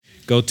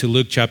go to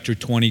Luke chapter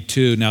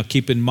 22. Now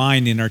keep in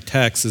mind in our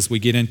text as we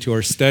get into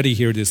our study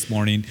here this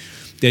morning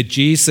that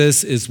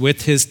Jesus is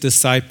with his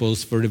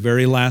disciples for the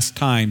very last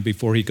time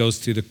before he goes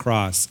to the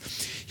cross.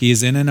 He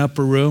is in an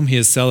upper room. He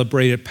has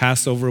celebrated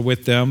Passover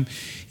with them,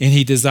 and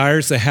he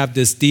desires to have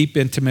this deep,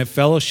 intimate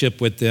fellowship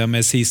with them,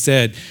 as he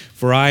said,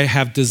 "For I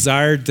have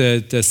desired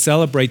to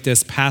celebrate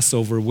this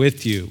Passover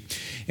with you."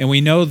 And we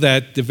know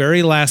that the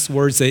very last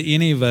words that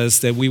any of us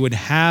that we would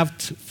have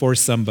for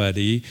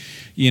somebody,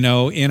 in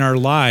our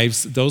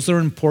lives, those are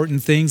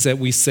important things that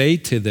we say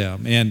to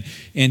them.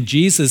 And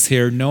Jesus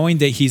here, knowing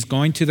that he's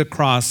going to the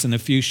cross in a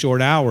few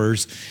short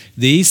hours,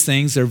 these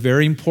things are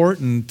very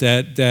important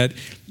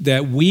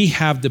that we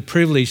have the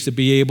privilege to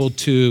be able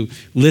to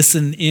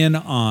listen in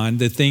on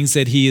the things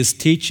that he is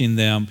teaching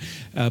them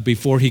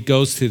before he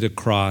goes to the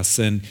cross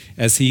and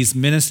as he's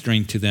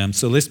ministering to them.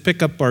 So let's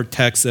pick up our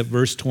text at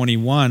verse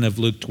 21 of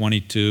Luke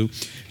 22.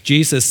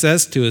 Jesus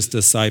says to his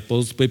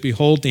disciples, "But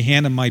behold, the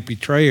hand of my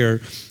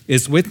betrayer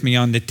is with me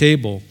on the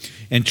table.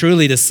 And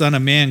truly the Son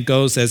of Man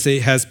goes as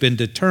it has been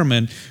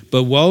determined,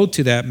 but woe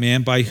to that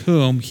man by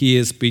whom he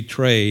is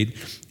betrayed."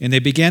 And they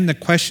began to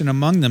question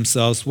among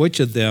themselves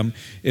which of them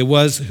it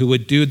was who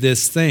would do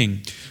this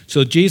thing.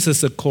 So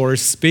Jesus, of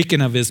course,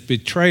 speaking of his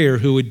betrayer,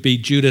 who would be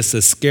Judas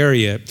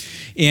Iscariot,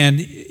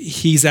 and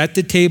he's at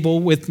the table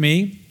with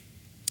me,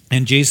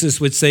 and Jesus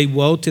would say,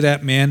 "Woe to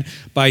that man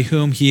by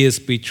whom he is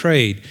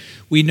betrayed."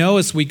 We know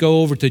as we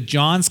go over to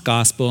John's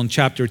Gospel in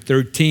chapter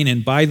 13,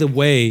 and by the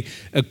way,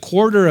 a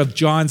quarter of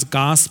John's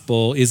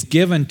Gospel is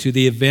given to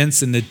the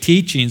events and the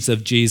teachings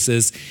of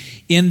Jesus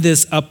in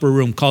this upper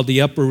room called the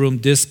Upper Room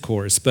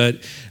Discourse. But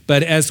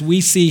as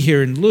we see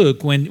here in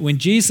Luke, when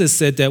Jesus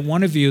said that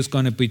one of you is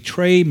going to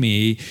betray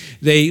me,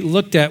 they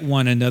looked at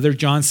one another.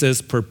 John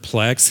says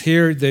perplexed.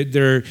 Here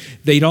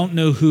they don't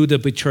know who the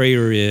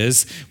betrayer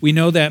is. We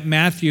know that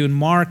Matthew and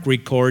Mark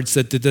records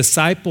that the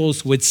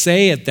disciples would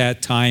say at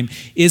that time,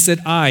 "Is it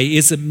I?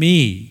 Is it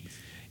me?"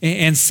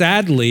 And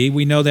sadly,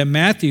 we know that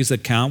Matthew's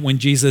account, when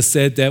Jesus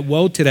said that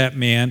woe to that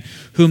man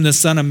whom the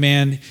Son of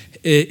Man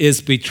is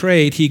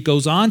betrayed, he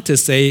goes on to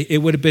say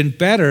it would have been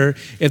better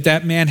if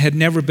that man had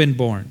never been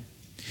born.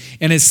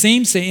 And it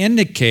seems to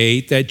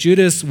indicate that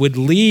Judas would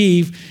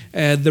leave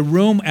the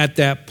room at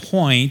that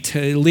point,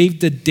 leave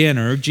the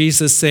dinner,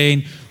 Jesus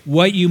saying,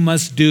 "What you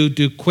must do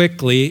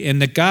quickly."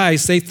 And the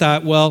guys, they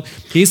thought, well,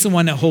 he's the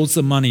one that holds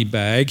the money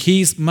bag.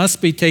 He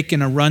must be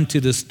taking a run to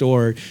the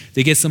store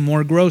to get some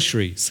more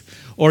groceries.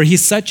 Or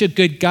he's such a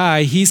good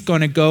guy, he's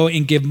going to go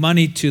and give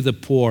money to the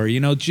poor.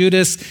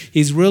 Judas,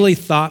 he's really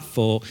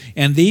thoughtful.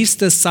 And these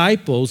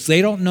disciples,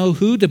 they don't know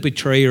who the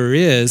betrayer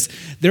is.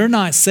 They're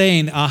not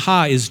saying,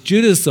 "Aha, is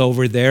Judas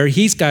over there?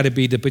 He's got to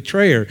be the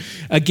betrayer."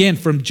 Again,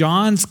 from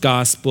John's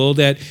Gospel,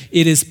 that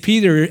it is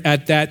Peter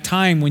at that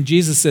time when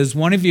Jesus says,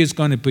 "One of you is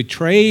going to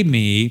betray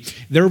me."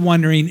 They're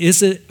wondering,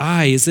 is it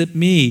I? Is it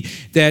me?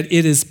 That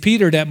it is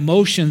Peter that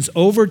motions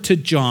over to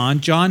John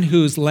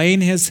who's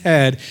laying his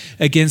head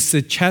against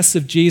the chest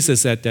of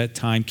Jesus at that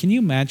time. Can you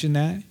imagine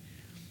that?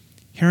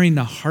 Hearing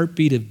the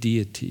heartbeat of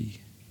deity.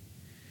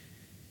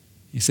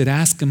 He said,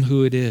 "Ask him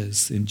who it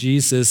is." And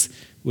Jesus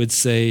would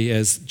say,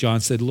 as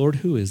John said, "Lord,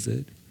 who is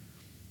it?"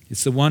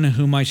 "It's the one to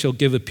whom I shall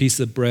give a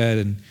piece of bread,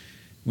 and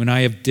when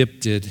I have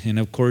dipped it." And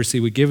of course, he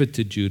would give it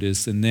to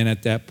Judas. And then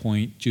at that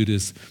point,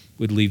 Judas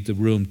would leave the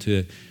room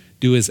to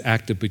do his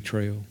act of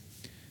betrayal.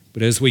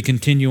 But as we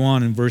continue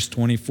on in verse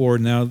 24,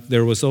 now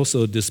there was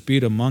also a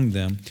dispute among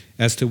them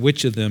as to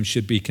which of them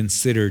should be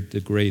considered the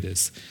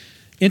greatest.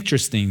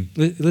 Interesting.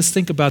 Let's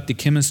think about the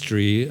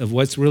chemistry of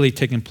what's really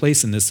taking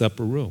place in this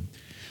upper room.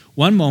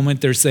 One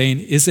moment they're saying,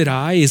 "Is it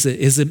I? Is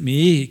it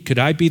me? Could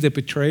I be the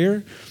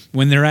betrayer?"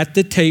 When they're at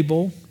the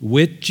table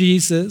with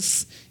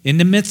Jesus, in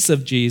the midst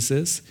of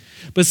Jesus.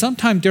 But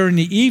sometime during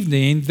the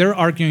evening, they're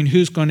arguing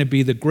who's going to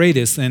be the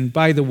greatest. And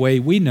by the way,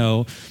 we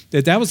know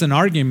that was an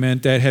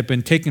argument that had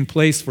been taking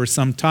place for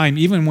some time.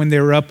 Even when they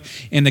were up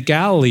in the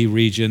Galilee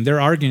region, they're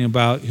arguing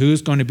about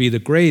who's going to be the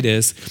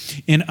greatest.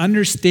 And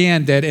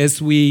understand that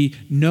as we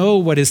know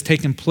what has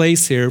taken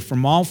place here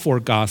from all four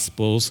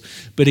Gospels,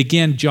 but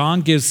again,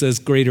 John gives us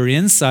greater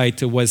insight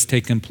to what's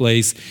taken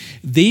place,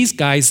 these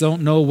guys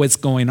don't know what's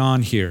going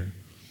on here.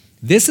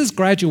 This is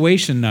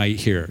graduation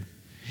night here.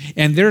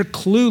 And they're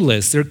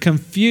clueless, they're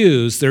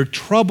confused, they're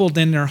troubled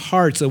in their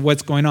hearts of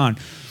what's going on.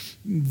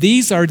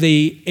 These are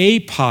the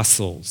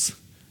apostles,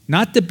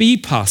 not the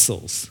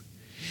B-apostles.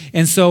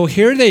 And so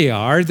here they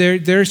are,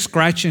 they're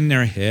scratching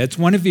their heads.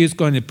 One of you is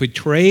going to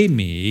betray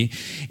me.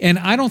 And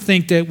I don't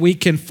think that we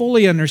can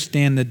fully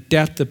understand the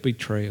depth of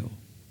betrayal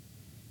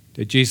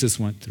that Jesus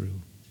went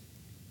through.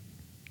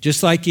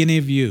 Just like any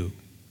of you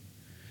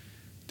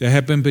that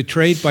have been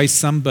betrayed by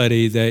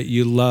somebody that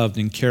you loved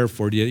and cared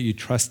for, that you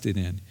trusted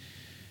in.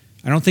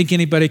 I don't think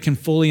anybody can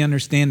fully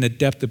understand the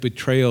depth of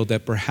betrayal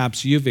that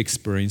perhaps you've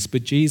experienced,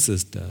 but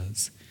Jesus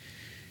does.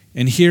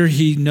 And here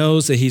he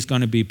knows that he's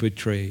going to be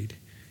betrayed.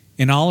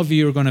 And all of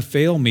you are going to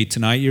fail me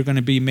tonight. You're going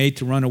to be made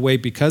to run away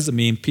because of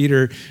me. And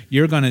Peter,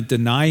 you're going to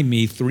deny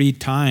me 3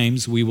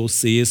 times, we will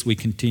see as we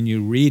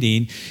continue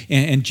reading.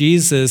 And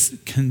Jesus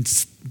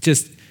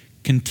just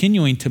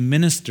continuing to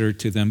minister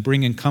to them,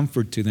 bringing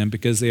comfort to them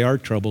because they are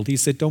troubled. He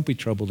said, don't be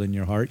troubled in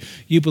your heart.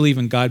 You believe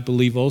in God,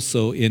 believe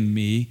also in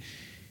me.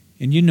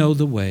 And you know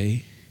the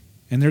way.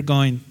 And they're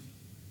going,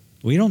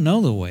 we don't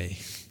know the way.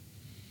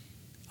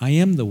 I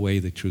am the way,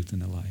 the truth,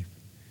 and the life.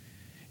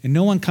 And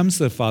no one comes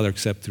to the Father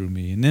except through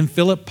me. And then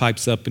Philip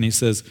pipes up and he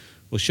says,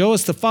 well, show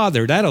us the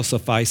Father. That'll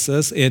suffice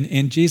us.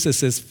 And Jesus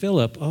says,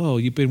 Philip, oh,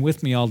 you've been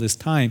with me all this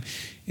time.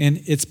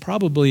 And it's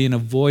probably in a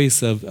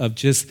voice of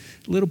just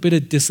a little bit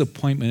of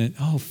disappointment.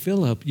 Oh,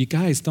 Philip, you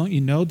guys, don't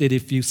you know that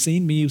if you've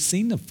seen me, you've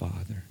seen the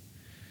Father?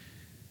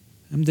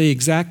 I'm the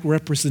exact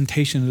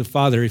representation of the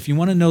Father. If you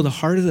want to know the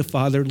heart of the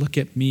Father, look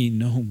at me,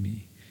 know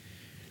me.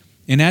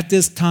 And at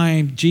this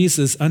time,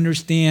 Jesus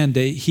understands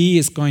that he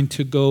is going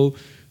to go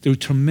through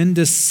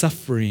tremendous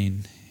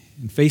suffering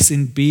and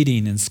facing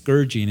beating and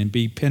scourging and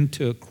be pinned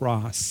to a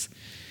cross.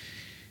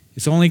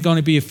 It's only going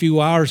to be a few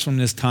hours from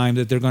this time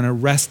that they're going to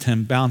arrest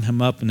him, bound him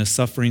up, and the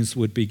sufferings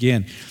would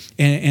begin.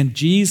 And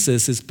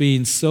Jesus is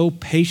being so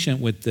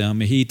patient with them.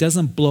 He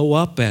doesn't blow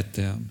up at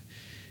them.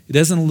 He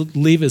doesn't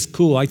leave his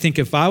cool. I think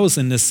if I was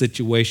in this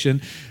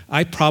situation,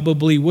 I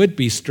probably would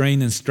be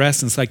strained and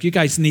stressed. And it's like, you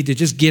guys need to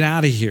just get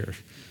out of here.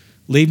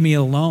 Leave me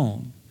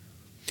alone.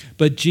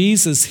 But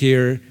Jesus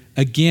here,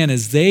 again,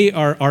 as they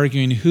are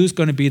arguing who's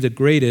going to be the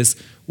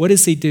greatest, what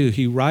does he do?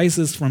 He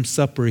rises from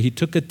supper. He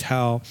took a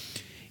towel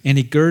and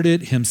he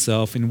girded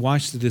himself and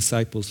washed the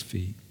disciples'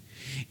 feet.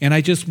 And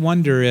I just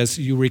wonder, as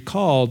you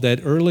recall,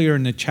 that earlier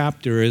in the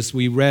chapter, as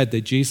we read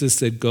that Jesus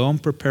said, go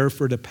and prepare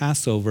for the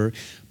Passover,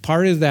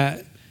 part of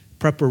that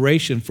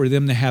preparation for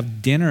them to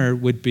have dinner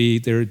would be,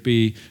 there would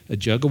be a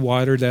jug of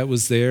water that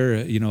was there,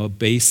 a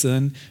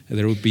basin.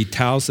 There would be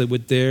towels that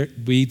would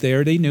be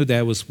there. They knew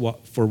that was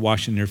for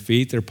washing their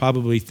feet. They're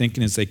probably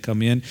thinking as they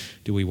come in,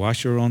 do we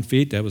wash our own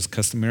feet? That was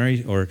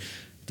customary. Or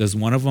does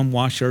one of them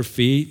wash our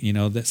feet?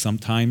 That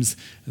sometimes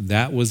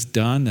that was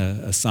done,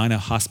 a sign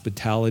of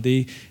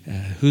hospitality.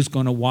 Who's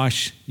going to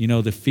wash,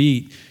 the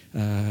feet,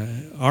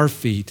 our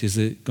feet? Is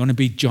it going to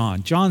be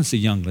John? John's the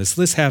youngest.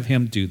 Let's have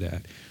him do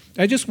that.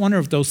 I just wonder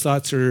if those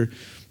thoughts are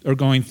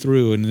going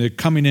through and they're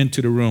coming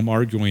into the room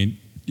arguing,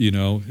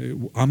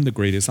 I'm the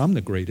greatest, I'm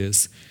the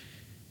greatest.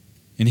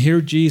 And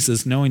here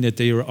Jesus, knowing that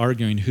they are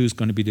arguing who's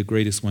going to be the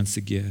greatest once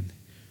again,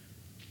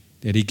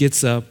 that he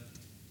gets up,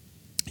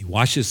 he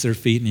washes their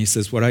feet, and he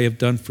says, what I have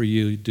done for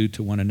you, do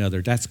to one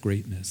another. That's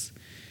greatness.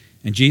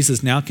 And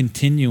Jesus now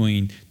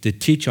continuing to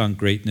teach on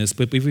greatness.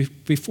 But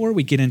before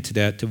we get into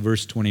that, to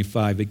verse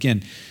 25,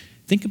 again,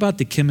 think about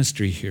the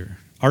chemistry here,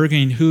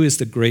 arguing who is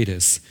the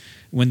greatest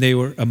when they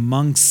were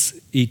amongst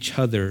each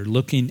other,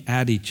 looking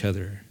at each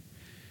other.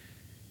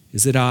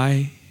 Is it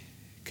I?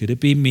 Could it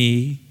be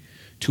me?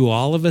 To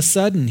all of a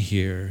sudden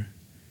here,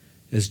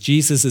 as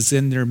Jesus is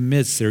in their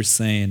midst, they're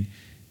saying,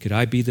 could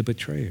I be the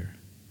betrayer?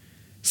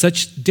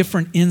 Such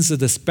different ends of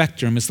the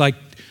spectrum. It's like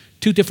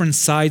 2 different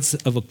sides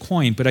of a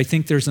coin, but I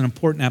think there's an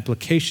important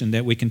application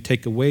that we can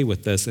take away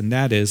with us, and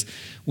that is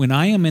when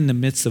I am in the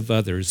midst of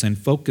others and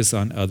focus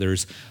on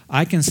others,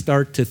 I can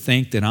start to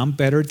think that I'm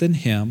better than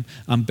him,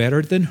 I'm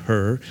better than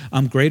her,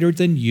 I'm greater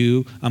than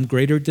you, I'm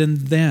greater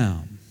than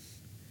them.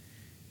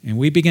 And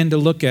we begin to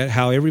look at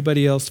how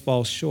everybody else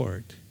falls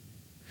short.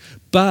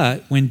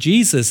 But when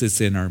Jesus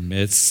is in our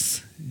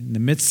midst,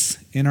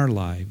 in our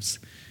lives,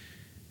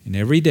 and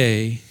every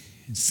day,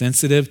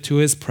 sensitive to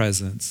his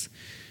presence,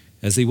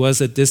 as he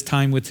was at this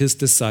time with his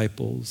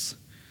disciples,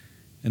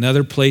 and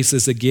other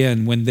places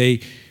again when they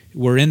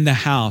were in the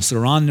house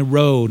or on the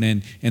road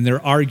and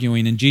they're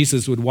arguing, and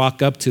Jesus would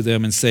walk up to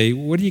them and say,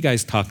 what are you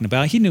guys talking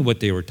about? He knew what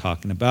they were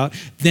talking about.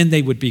 Then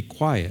they would be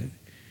quiet.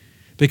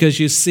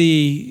 Because you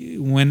see,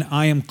 when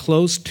I am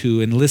close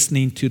to and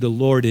listening to the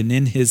Lord and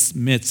in his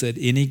midst at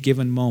any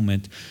given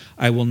moment,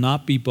 I will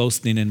not be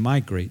boasting in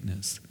my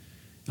greatness.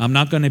 I'm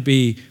not going to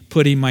be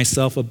putting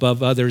myself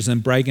above others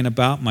and bragging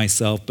about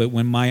myself, but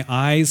when my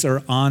eyes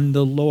are on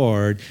the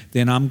Lord,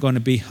 then I'm going to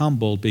be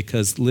humbled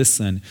because,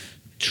 listen,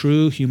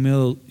 true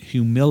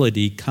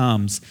humility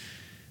comes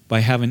by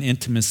having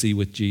intimacy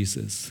with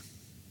Jesus.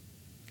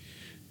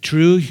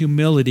 True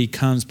humility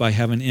comes by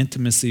having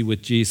intimacy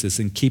with Jesus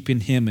and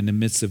keeping him in the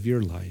midst of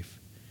your life.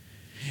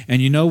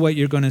 And you know what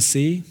you're going to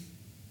see?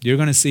 You're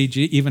going to see,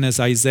 even as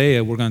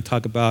Isaiah, we're going to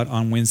talk about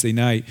on Wednesday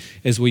night,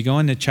 as we go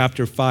into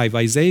chapter 5,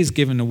 Isaiah is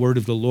given the word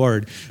of the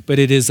Lord, but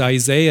it is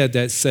Isaiah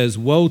that says,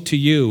 woe to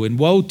you, and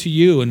woe to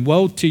you, and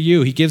woe to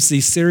you. He gives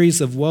these series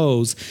of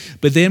woes.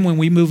 But then when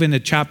we move into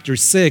chapter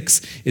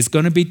 6, it's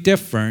going to be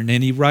different.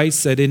 And he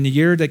writes that in the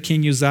year that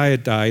King Uzziah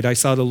died, I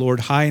saw the Lord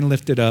high and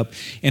lifted up,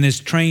 and his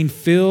train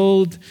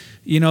filled,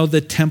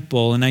 the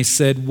temple. And I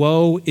said,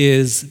 woe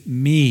is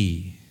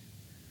me,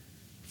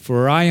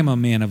 For I am a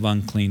man of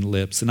unclean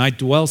lips, and I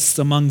dwell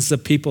amongst the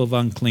people of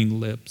unclean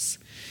lips.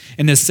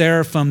 And the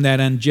seraphim, that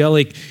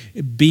angelic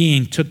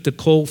being, took the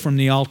coal from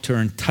the altar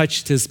and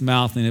touched his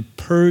mouth, and it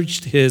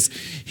purged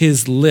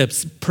his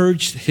lips,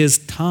 purged his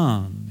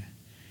tongue.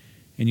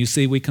 And you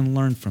see, we can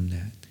learn from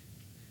that.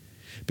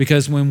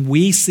 Because when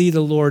we see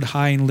the Lord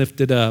high and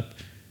lifted up,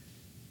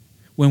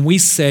 when we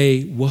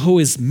say, woe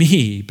is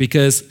me,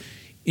 because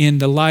in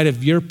the light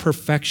of your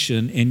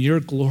perfection and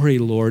your glory,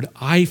 Lord,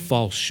 I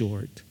fall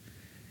short.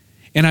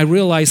 And I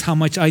realize how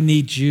much I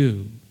need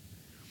you.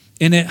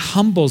 And it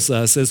humbles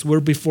us as we're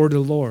before the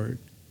Lord.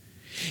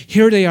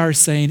 Here they are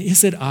saying,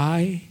 is it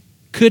I?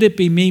 Could it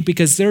be me?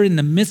 Because they're in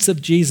the midst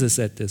of Jesus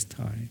at this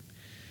time.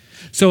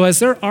 So as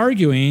they're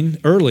arguing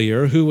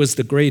earlier who was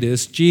the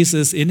greatest,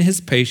 Jesus, in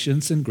his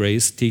patience and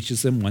grace,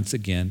 teaches them once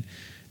again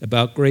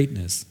about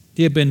greatness.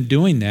 He had been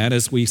doing that,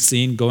 as we've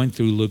seen going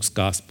through Luke's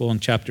gospel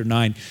in chapter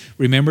 9.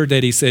 Remember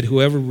that he said,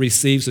 whoever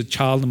receives a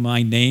child in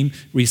my name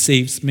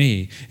receives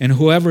me, and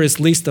whoever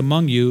is least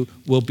among you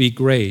will be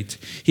great.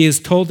 He has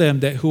told them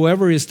that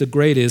whoever is the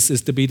greatest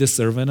is to be the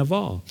servant of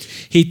all.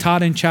 He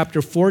taught in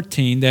chapter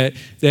 14 that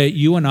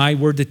you and I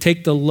were to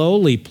take the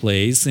lowly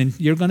place, and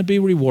you're going to be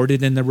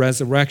rewarded in the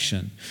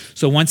resurrection.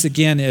 So once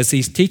again, as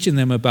he's teaching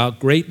them about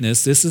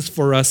greatness, this is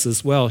for us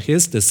as well,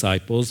 his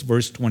disciples,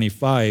 verse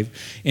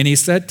 25. And he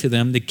said to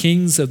them, the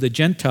kings of the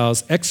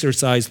Gentiles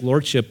exercise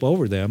lordship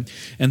over them,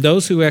 and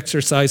those who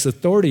exercise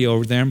authority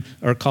over them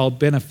are called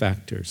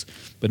benefactors.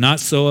 But not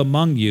so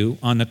among you.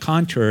 On the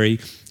contrary,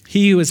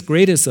 he who is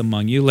greatest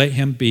among you, let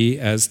him be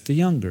as the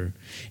younger,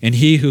 and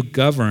he who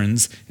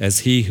governs as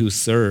he who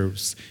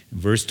serves.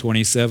 Verse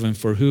 27,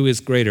 for who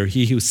is greater,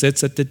 he who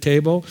sits at the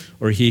table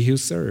or he who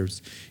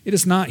serves? It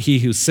is not he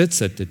who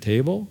sits at the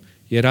table,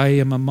 yet I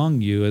am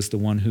among you as the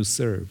one who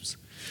serves.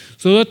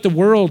 So that the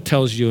world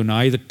tells you and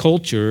I, the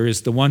culture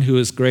is the one who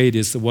is great,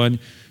 is the one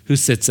who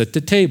sits at the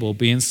table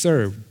being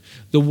served.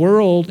 The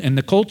world and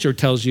the culture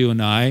tells you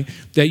and I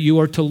that you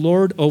are to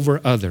lord over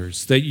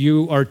others, that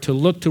you are to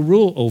look to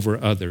rule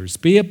over others,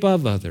 be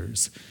above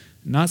others.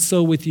 Not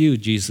so with you,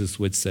 Jesus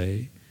would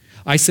say.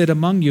 I sit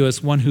among you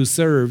as one who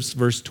serves,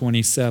 verse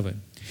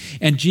 27.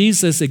 And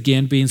Jesus,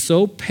 again, being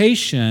so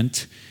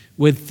patient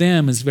with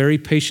them, is very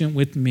patient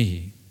with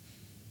me.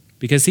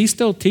 Because he's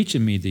still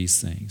teaching me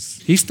these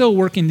things. He's still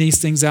working these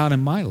things out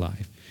in my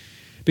life.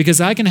 Because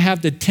I can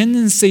have the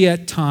tendency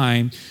at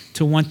times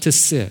to want to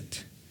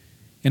sit.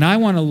 And I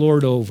want to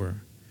lord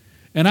over.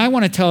 And I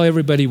want to tell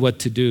everybody what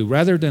to do,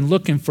 rather than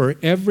looking for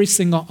every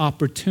single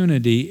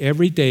opportunity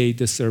every day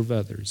to serve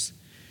others.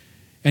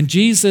 And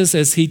Jesus,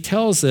 as he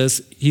tells us,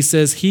 he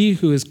says, he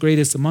who is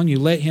greatest among you,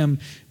 let him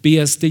be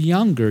as the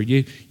younger.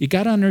 You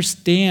got to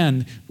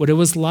understand what it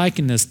was like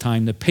in this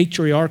time, the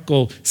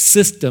patriarchal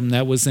system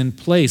that was in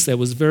place, that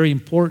was very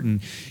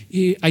important.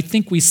 I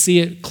think we see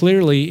it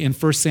clearly in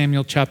 1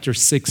 Samuel chapter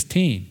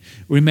 16.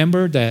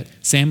 Remember that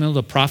Samuel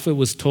the prophet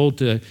was told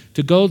to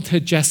go to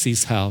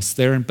Jesse's house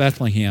there in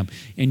Bethlehem,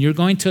 and you're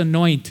going to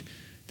anoint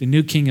the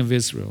new king of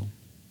Israel.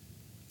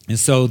 And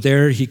so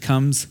there he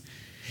comes.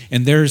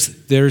 And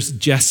there's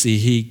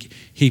Jesse.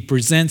 He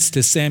presents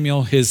to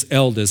Samuel his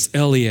eldest,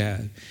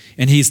 Eliab.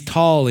 And he's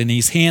tall and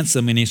he's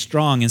handsome and he's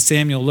strong. And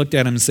Samuel looked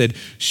at him and said,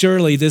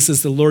 surely this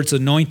is the Lord's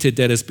anointed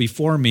that is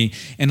before me.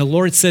 And the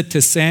Lord said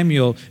to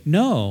Samuel,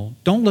 no,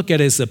 don't look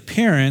at his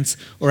appearance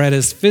or at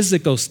his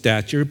physical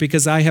stature,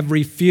 because I have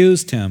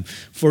refused him.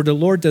 For the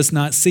Lord does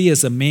not see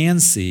as a man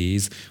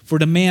sees. For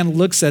the man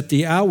looks at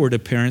the outward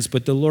appearance,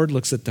 but the Lord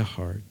looks at the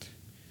heart.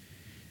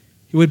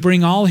 He would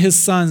bring all his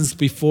sons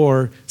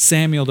before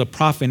Samuel the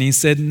prophet, and he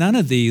said, none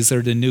of these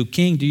are the new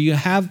king. Do you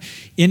have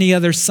any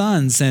other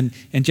sons? And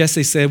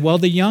Jesse said, well,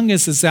 the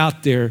youngest is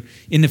out there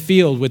in the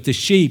field with the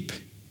sheep.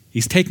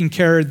 He's taking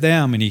care of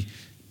them, and he's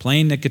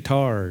playing the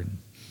guitar, and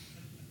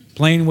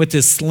playing with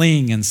his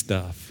sling and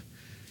stuff.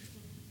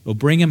 Well,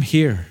 bring him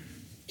here.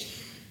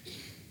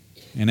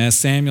 And as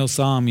Samuel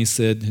saw him, he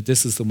said,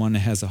 this is the one that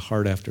has a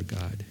heart after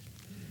God.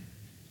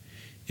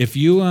 If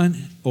you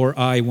or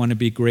I want to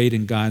be great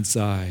in God's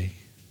eye,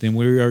 then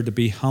we are to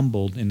be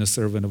humbled in the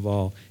servant of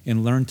all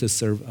and learn to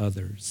serve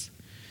others.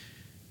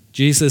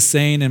 Jesus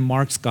saying in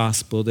Mark's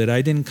gospel that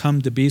I didn't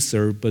come to be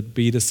served, but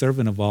be the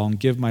servant of all and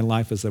give my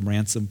life as a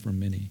ransom for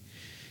many.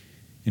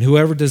 And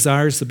whoever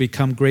desires to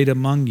become great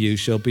among you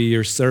shall be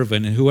your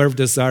servant, and whoever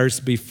desires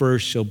to be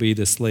first shall be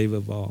the slave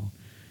of all.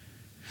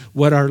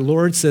 What our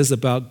Lord says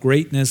about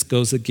greatness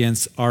goes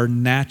against our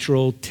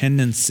natural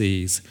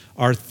tendencies,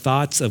 our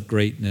thoughts of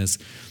greatness.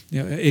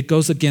 It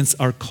goes against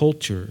our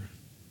culture.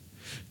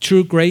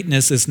 True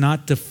greatness is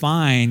not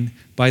defined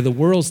by the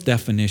world's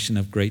definition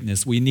of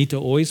greatness. We need to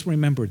always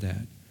remember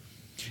that.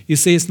 You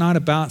see, it's not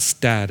about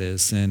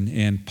status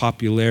and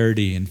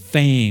popularity and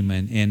fame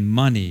and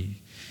money.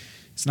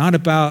 It's not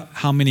about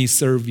how many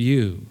serve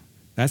you.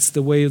 That's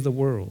the way of the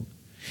world.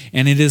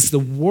 And it is the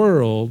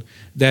world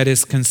that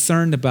is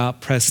concerned about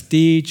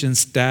prestige and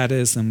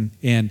status and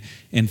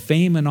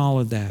fame and all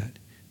of that.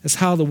 That's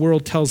how the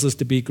world tells us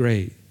to be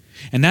great.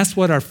 And that's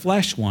what our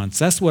flesh wants.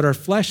 That's what our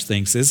flesh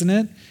thinks, isn't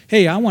it?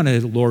 Hey, I want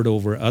to lord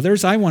over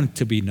others. I want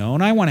to be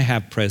known. I want to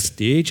have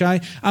prestige.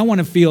 I want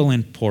to feel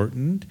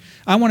important.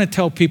 I want to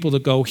tell people to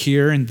go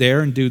here and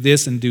there and do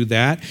this and do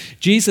that.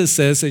 Jesus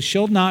says it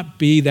shall not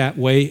be that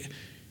way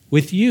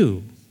with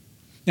you.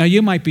 Now,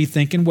 you might be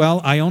thinking, well,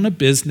 I own a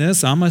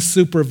business. I'm a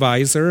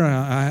supervisor.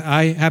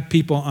 I have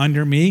people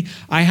under me.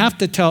 I have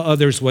to tell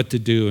others what to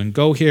do and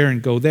go here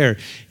and go there.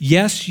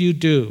 Yes, you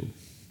do.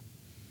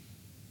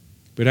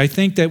 But I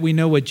think that we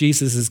know what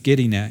Jesus is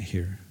getting at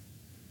here.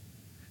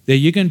 That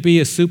you can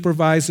be a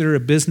supervisor, a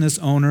business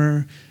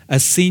owner, a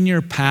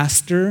senior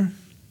pastor.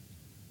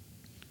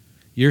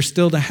 You're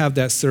still to have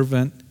that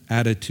servant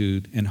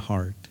attitude and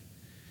heart.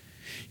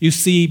 You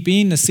see,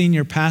 being a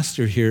senior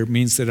pastor here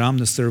means that I'm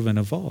the servant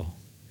of all.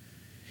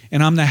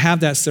 And I'm to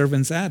have that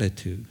servant's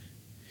attitude.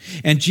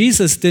 And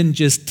Jesus didn't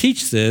just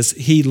teach this,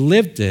 he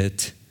lived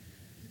it.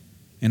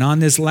 And on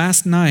this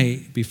last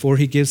night, before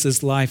he gives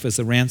his life as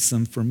a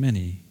ransom for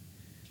many,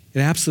 it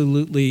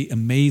absolutely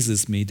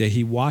amazes me that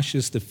he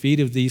washes the feet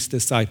of these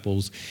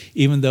disciples,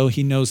 even though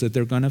he knows that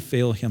they're going to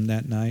fail him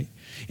that night.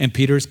 And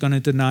Peter's going to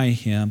deny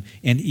him.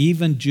 And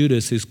even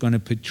Judas is going to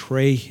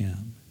betray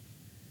him.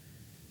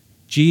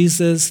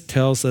 Jesus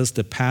tells us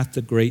the path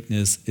to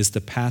greatness is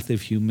the path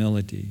of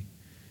humility.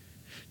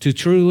 To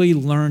truly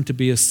learn to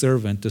be a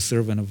servant, the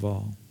servant of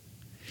all.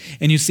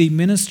 And you see,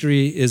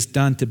 ministry is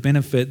done to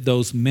benefit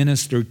those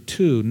ministered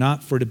to,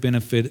 not for the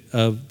benefit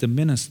of the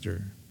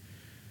minister.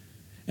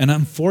 And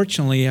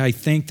unfortunately, I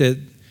think that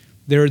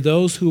there are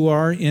those who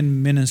are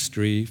in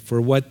ministry for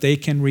what they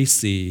can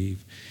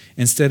receive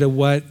instead of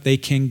what they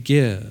can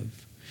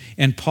give.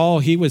 And Paul,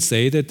 he would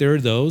say that there are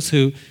those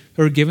who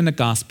are given the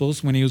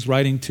Gospels when he was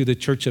writing to the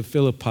church of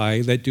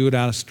Philippi that do it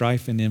out of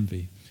strife and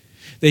envy.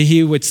 That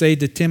he would say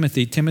to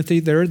Timothy, Timothy,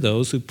 there are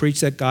those who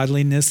preach that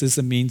godliness is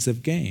a means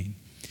of gain.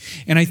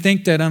 And I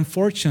think that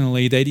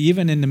unfortunately that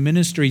even in the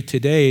ministry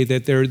today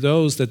that there are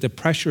those that the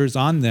pressure is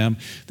on them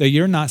that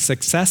you're not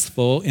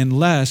successful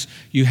unless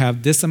you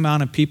have this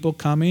amount of people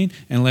coming,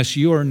 unless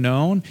you are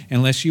known,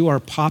 unless you are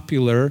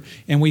popular,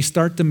 and we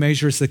start to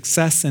measure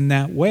success in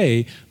that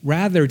way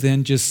rather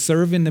than just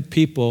serving the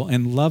people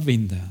and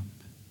loving them.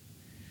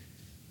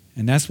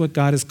 And that's what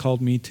God has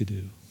called me to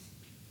do.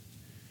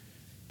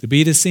 To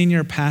be the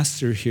senior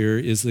pastor here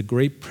is a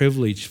great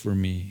privilege for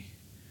me.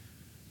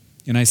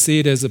 And I see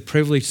it as a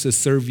privilege to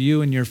serve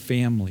you and your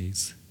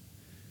families.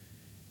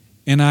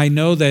 And I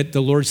know that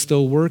the Lord's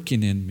still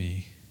working in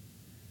me.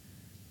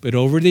 But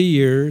over the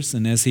years,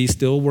 and as he's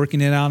still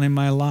working it out in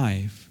my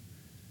life,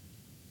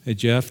 that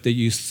Jeff, that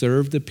you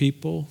serve the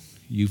people,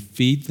 you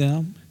feed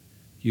them,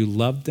 you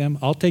love them,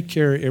 I'll take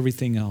care of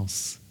everything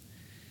else.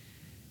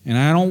 And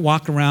I don't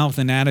walk around with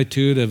an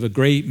attitude of a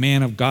great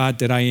man of God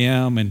that I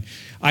am. And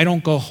I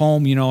don't go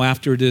home,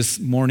 after this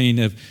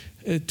morning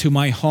to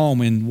my home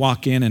and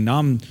walk in and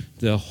I'm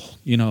the,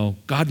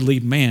 godly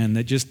man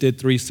that just did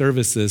 3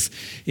 services.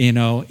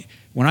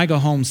 When I go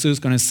home, Sue's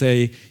going to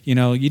say, you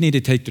need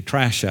to take the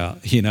trash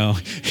out.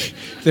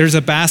 There's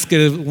a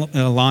basket of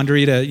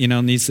laundry that,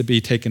 needs to be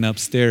taken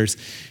upstairs.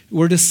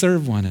 We're to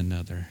serve one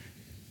another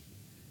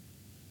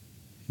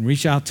and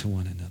reach out to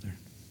one another.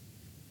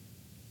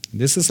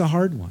 This is a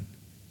hard one.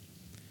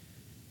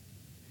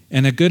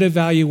 And a good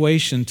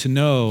evaluation to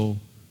know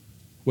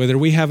whether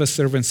we have a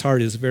servant's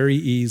heart is very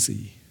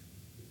easy.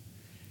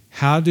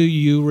 How do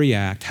you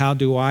react? How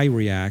do I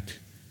react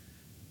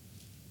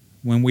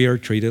when we are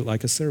treated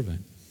like a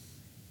servant?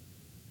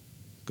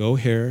 Go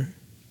here,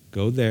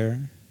 go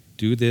there,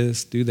 do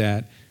this, do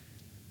that.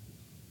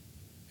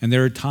 And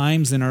there are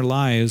times in our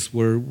lives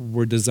where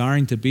we're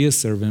desiring to be a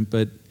servant,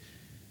 but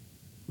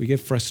we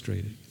get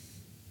frustrated.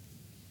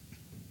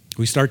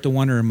 We start to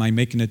wonder, am I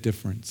making a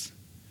difference?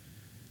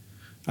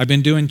 I've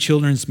been doing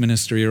children's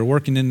ministry or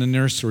working in the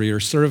nursery or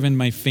serving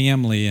my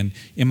family, and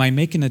am I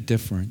making a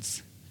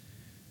difference?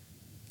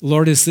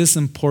 Lord, is this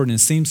important? It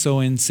seems so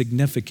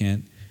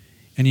insignificant,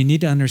 and you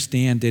need to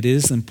understand that it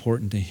is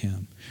important to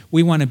him.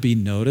 We want to be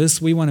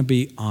noticed. We want to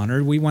be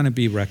honored. We want to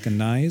be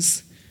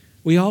recognized.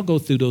 We all go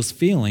through those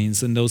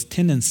feelings and those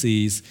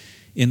tendencies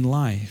in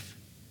life.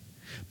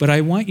 But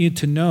I want you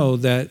to know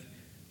that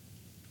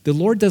the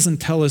Lord doesn't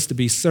tell us to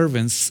be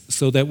servants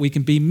so that we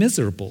can be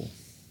miserable,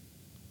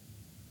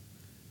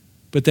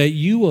 but that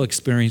you will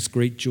experience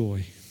great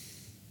joy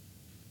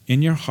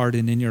in your heart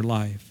and in your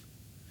life.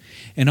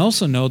 And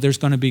also know there's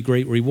going to be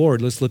great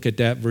reward. Let's look at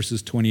that,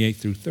 verses 28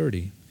 through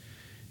 30.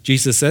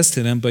 Jesus says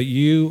to them, but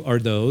you are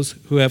those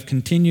who have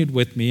continued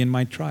with me in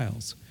my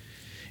trials.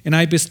 And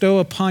I bestow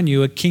upon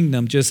you a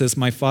kingdom just as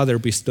my Father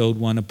bestowed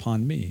one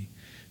upon me,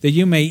 that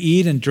you may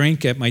eat and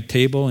drink at my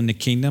table in the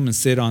kingdom and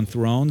sit on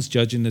thrones,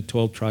 judging the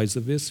 12 tribes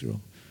of Israel.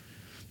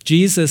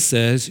 Jesus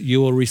says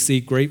you will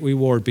receive great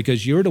reward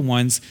because you're the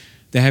ones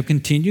that have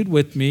continued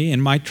with me in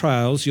my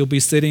trials. You'll be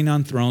sitting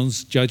on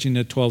thrones, judging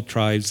the 12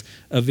 tribes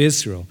of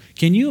Israel.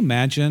 Can you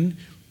imagine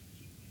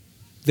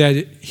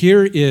that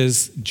here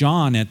is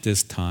John at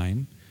this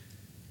time,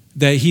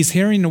 that he's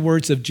hearing the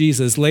words of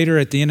Jesus. Later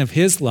at the end of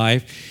his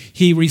life,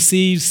 he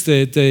receives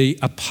the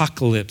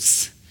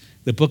apocalypse,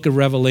 the book of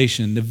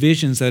Revelation, the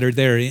visions that are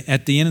there.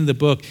 At the end of the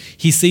book,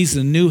 he sees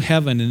a new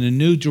heaven and a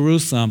new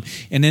Jerusalem.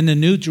 And in the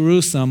new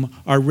Jerusalem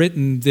are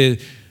written the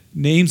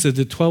names of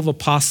the 12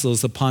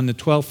 apostles upon the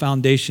 12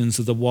 foundations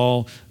of the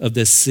wall of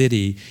the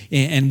city.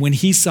 And when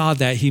he saw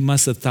that, he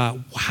must have thought,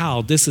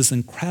 wow, this is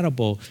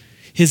incredible.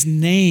 His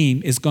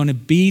name is going to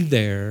be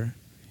there,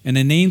 and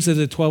the names of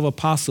the 12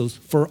 apostles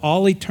for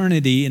all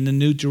eternity in the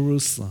new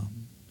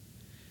Jerusalem.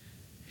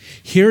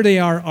 Here they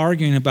are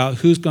arguing about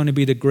who's going to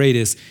be the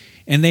greatest,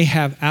 and they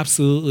have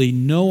absolutely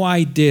no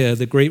idea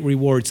the great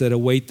rewards that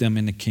await them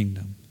in the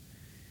kingdom.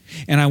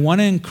 And I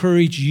want to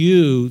encourage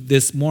you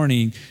this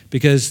morning,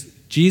 because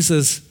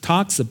Jesus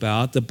talks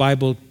about, the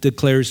Bible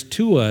declares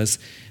to us,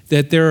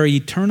 that there are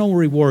eternal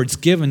rewards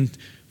given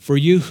for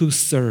you who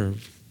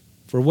serve,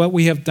 for what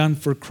we have done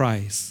for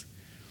Christ.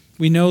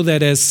 We know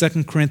that as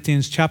 2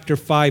 Corinthians chapter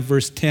 5,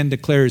 verse 10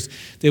 declares,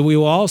 that we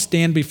will all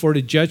stand before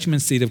the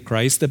judgment seat of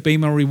Christ, the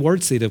Bema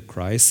reward seat of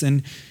Christ,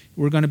 and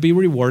we're going to be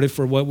rewarded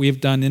for what we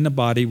have done in the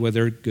body,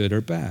 whether good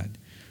or bad.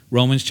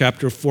 Romans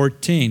chapter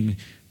 14,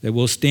 that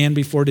we'll stand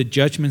before the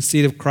judgment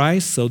seat of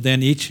Christ, so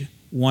then each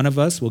one of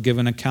us will give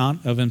an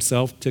account of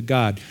himself to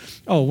God.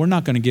 Oh, we're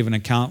not going to give an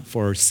account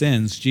for our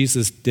sins.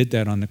 Jesus did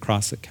that on the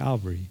cross at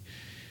Calvary.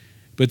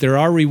 But there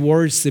are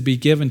rewards to be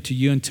given to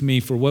you and to me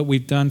for what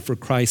we've done for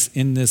Christ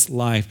in this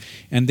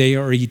life, and they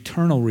are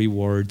eternal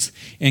rewards.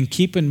 And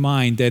keep in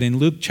mind that in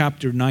Luke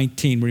chapter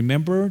 19,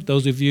 remember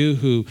those of you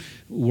who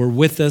were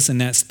with us in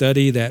that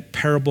study, that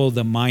parable of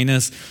the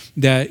minas,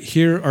 that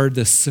here are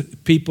the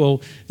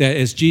people that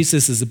as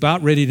Jesus is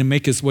about ready to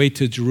make his way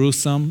to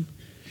Jerusalem,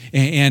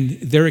 and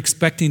they're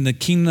expecting the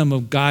kingdom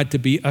of God to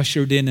be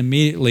ushered in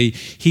immediately,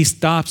 he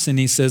stops and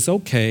he says,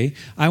 okay,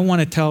 I want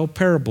to tell a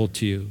parable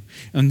to you.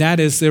 And that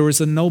is, there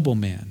was a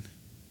nobleman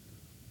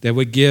that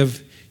would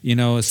give,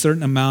 a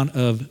certain amount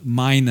of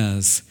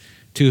minas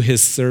to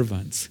his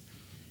servants.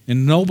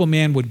 And the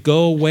nobleman would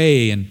go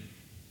away and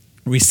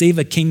receive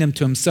a kingdom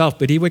to himself,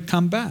 but he would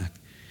come back.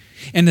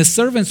 And the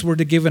servants were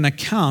to give an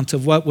account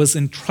of what was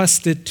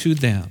entrusted to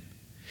them.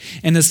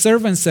 And the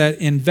servants that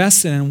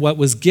invested in what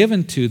was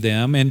given to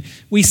them, and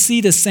we see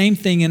the same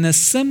thing in a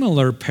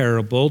similar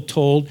parable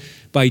told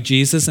by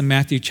Jesus in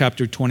Matthew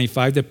chapter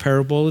 25, the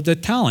parable of the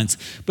talents.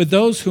 But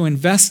those who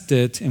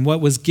invested in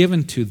what was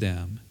given to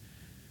them,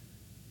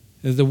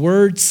 the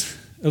words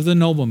of the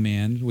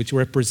nobleman, which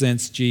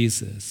represents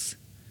Jesus,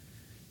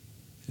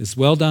 is,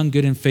 well done,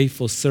 good and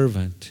faithful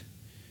servant.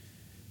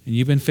 And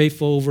you've been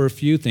faithful over a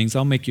few things.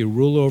 I'll make you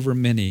ruler over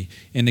many.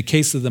 In the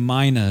case of the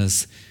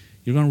minas,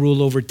 you're going to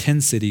rule over 10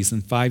 cities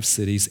and 5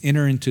 cities.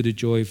 Enter into the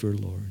joy of your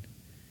Lord.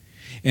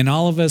 And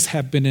all of us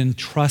have been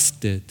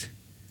entrusted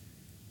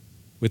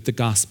with the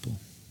gospel.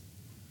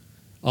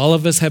 All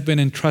of us have been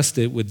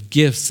entrusted with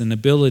gifts and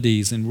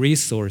abilities and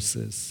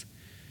resources.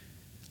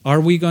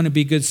 Are we going to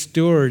be good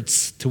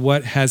stewards to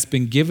what has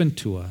been given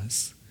to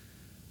us?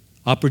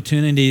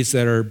 Opportunities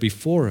that are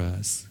before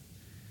us,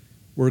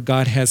 where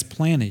God has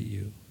planted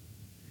you.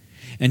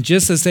 And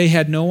just as they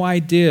had no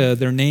idea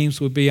their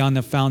names would be on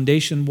the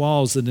foundation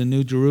walls of the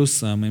New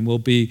Jerusalem and will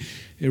be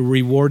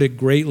rewarded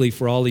greatly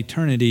for all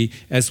eternity,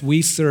 as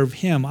we serve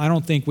him, I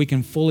don't think we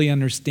can fully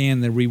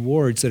understand the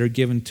rewards that are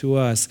given to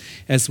us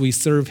as we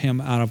serve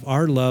him out of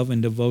our love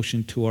and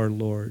devotion to our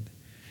Lord,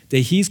 that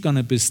he's going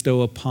to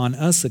bestow upon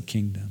us a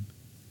kingdom.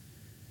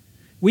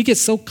 We get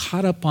so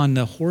caught up on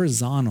the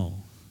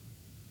horizontal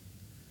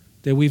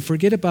that we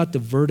forget about the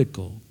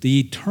vertical, the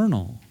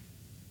eternal.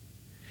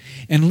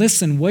 And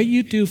listen, what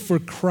you do for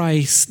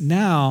Christ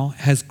now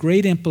has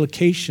great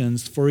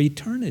implications for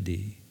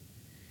eternity.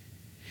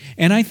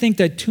 And I think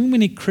that too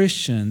many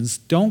Christians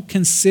don't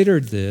consider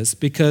this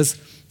because,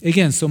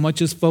 again, so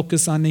much is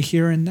focused on the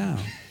here and now.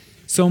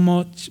 So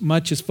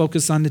much is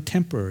focused on the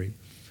temporary.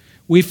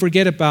 We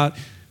forget about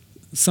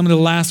some of the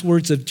last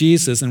words of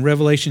Jesus in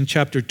Revelation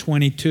chapter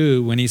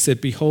 22 when he said,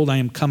 behold, I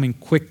am coming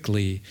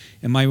quickly,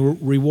 and my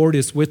reward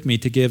is with me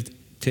to give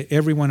to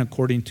everyone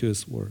according to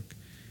his work.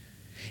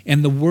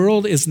 And the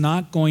world is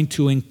not going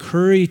to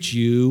encourage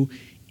you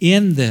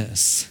in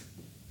this.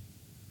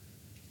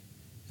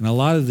 And a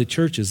lot of the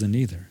church isn't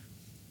either.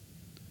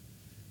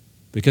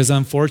 Because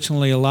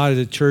unfortunately, a lot of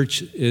the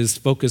church is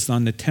focused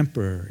on the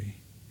temporary.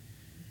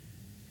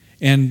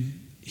 And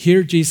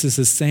here Jesus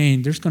is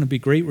saying, there's going to be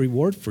great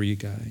reward for you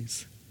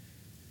guys.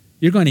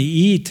 You're going to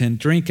eat and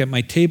drink at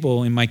my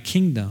table in my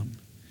kingdom.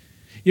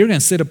 You're going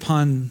to sit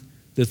upon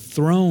the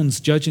thrones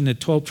judging the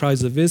 12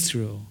 tribes of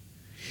Israel.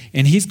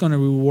 And he's going to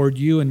reward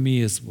you and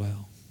me as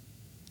well.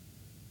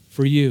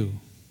 For you.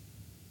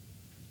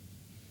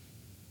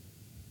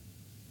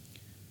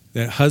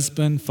 That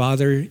husband,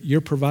 father,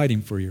 you're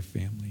providing for your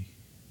family.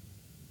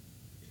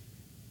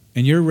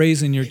 And you're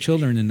raising your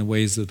children in the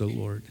ways of the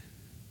Lord.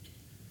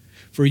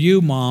 For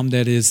you, mom,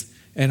 that is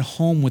at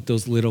home with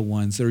those little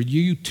ones, or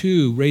you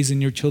too,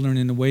 raising your children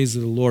in the ways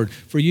of the Lord.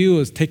 For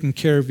you, as taking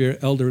care of your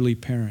elderly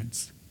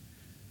parents.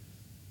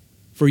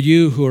 For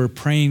you who are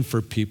praying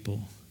for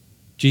people.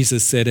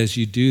 Jesus said, as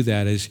you do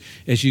that,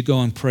 as you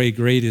go and pray,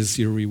 great is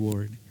your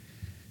reward.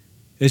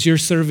 As you're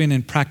serving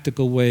in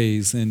practical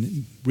ways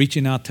and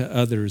reaching out to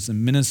others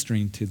and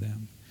ministering to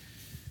them.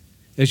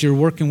 As you're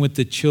working with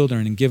the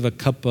children and give a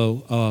cup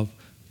of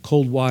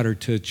cold water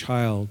to a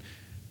child,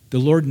 the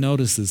Lord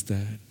notices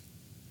that.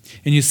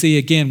 And you see,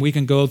 again, we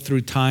can go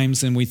through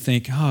times and we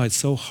think, oh, it's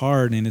so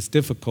hard and it's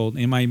difficult.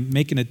 Am I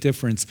making a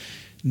difference?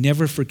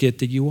 Never forget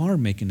that you are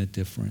making a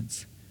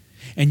difference.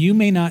 And you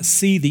may not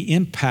see the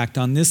impact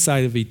on this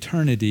side of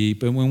eternity,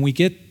 but when we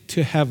get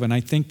to heaven, I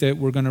think that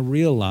we're going to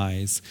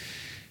realize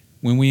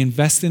when we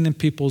invested in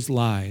people's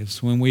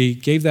lives, when we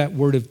gave that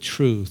word of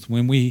truth,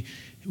 when we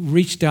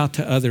reached out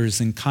to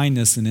others in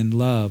kindness and in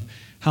love,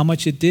 how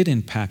much it did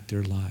impact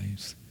their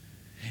lives.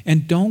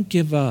 And don't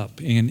give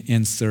up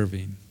in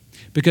serving.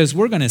 Because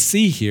we're going to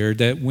see here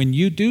that when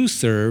you do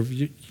serve,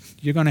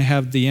 you're going to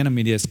have the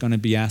enemy that's going to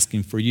be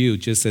asking for you,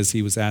 just as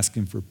he was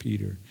asking for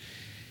Peter.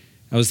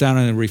 I was down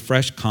at a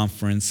Refresh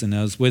conference, and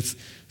I was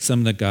with some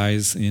of the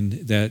guys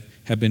that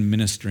have been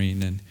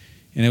ministering, and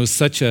it was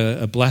such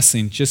a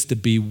blessing just to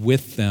be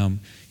with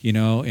them,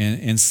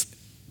 and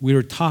we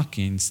were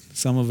talking,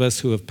 some of us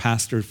who have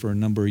pastored for a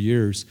number of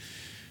years.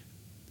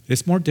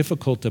 It's more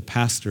difficult to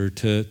pastor,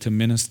 to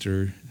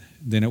minister,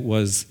 than it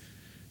was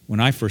when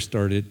I first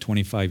started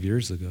 25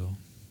 years ago.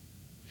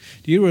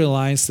 Do you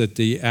realize that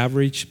the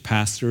average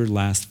pastor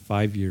lasts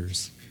 5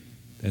 years?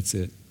 That's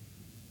it.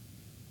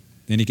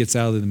 Then he gets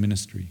out of the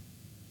ministry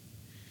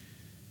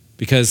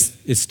because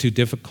it's too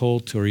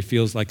difficult, or he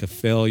feels like a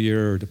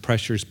failure, or the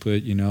pressure's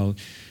put,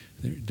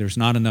 there's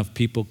not enough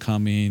people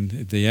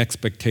coming, the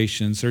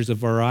expectations. There's a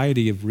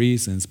variety of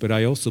reasons, but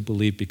I also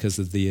believe because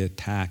of the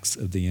attacks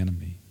of the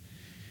enemy.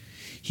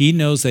 He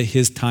knows that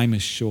his time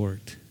is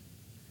short.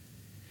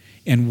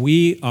 And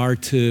we are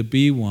to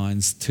be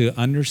ones to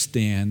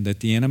understand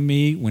that the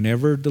enemy,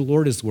 whenever the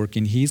Lord is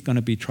working, he's going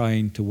to be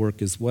trying to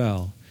work as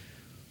well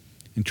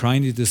and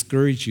trying to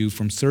discourage you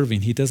from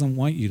serving. He doesn't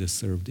want you to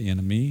serve the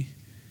enemy.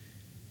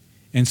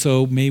 And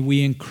so may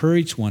we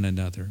encourage one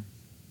another.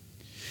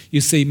 You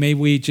see, may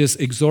we just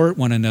exhort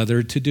one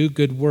another to do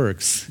good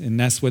works. And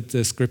that's what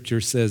the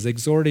scripture says,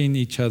 exhorting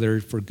each other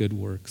for good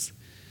works.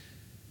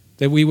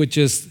 That we would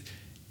just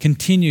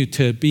continue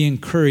to be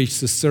encouraged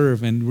to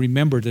serve and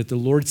remember that the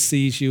Lord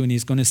sees you and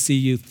he's going to see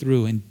you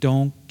through. And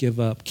don't give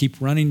up.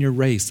 Keep running your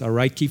race, all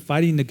right? Keep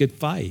fighting the good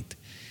fight.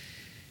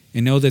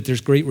 And know that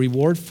there's great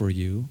reward for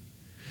you.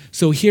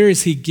 So here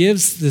as he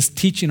gives this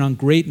teaching on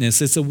greatness,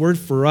 it's a word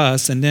for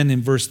us. And then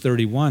in verse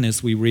 31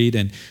 as we read,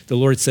 and the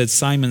Lord said,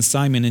 Simon,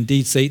 Simon,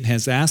 indeed Satan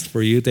has asked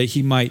for you that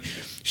he might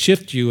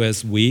shift you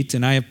as wheat.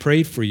 And I have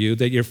prayed for you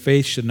that your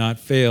faith should not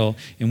fail.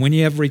 And when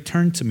you have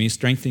returned to me,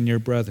 strengthen your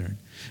brethren.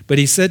 But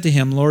he said to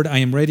him, Lord, I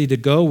am ready to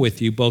go with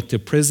you both to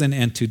prison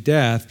and to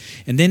death.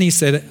 And then he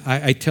said,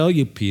 I tell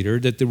you, Peter,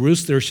 that the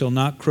rooster shall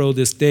not crow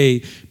this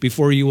day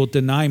before you will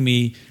deny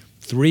me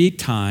 3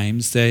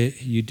 times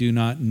that you do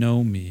not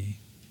know me.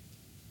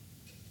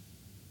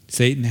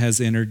 Satan has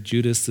entered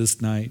Judas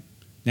this night.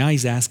 Now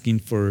he's asking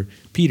for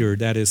Peter,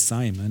 that is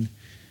Simon.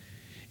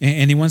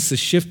 And he wants to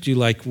shift you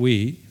like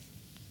wheat.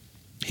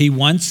 He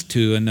wants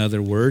to, in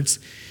other words,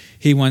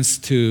 he wants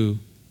to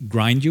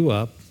grind you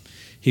up.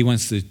 He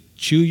wants to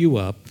chew you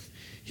up.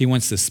 He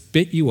wants to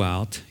spit you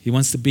out. He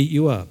wants to beat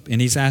you up. And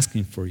he's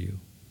asking for you.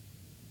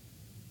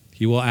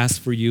 He will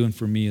ask for you and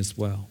for me as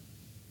well.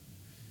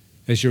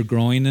 As you're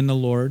growing in the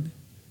Lord,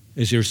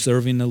 as you're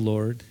serving the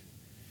Lord,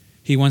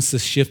 he wants to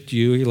shift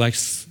you. He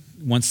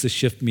wants to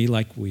shift me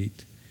like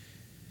wheat.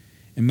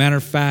 And matter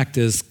of fact,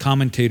 as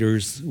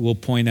commentators will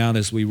point out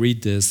as we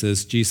read this,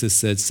 as Jesus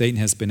said, Satan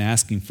has been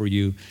asking for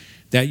you.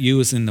 That you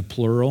is in the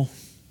plural.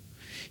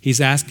 He's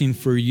asking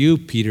for you,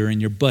 Peter, and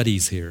your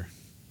buddies here.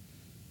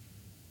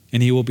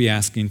 And he will be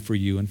asking for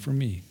you and for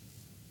me.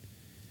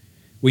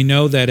 We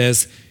know that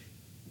as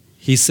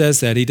he says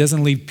that, he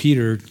doesn't leave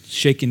Peter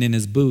shaking in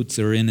his boots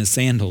or in his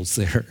sandals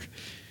there.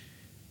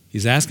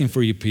 He's asking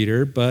for you,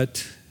 Peter,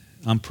 but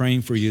I'm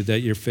praying for you that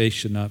your faith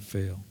should not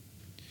fail.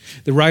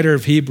 The writer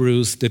of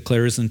Hebrews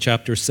declares in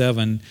chapter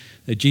 7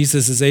 that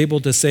Jesus is able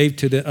to save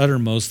to the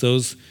uttermost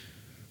those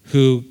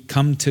who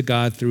come to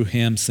God through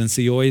him, since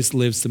he always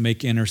lives to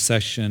make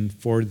intercession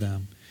for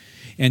them.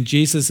 And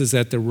Jesus is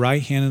at the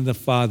right hand of the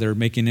Father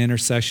making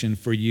intercession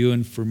for you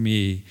and for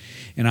me.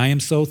 And I am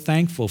so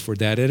thankful for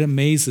that. It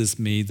amazes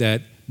me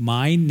that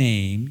my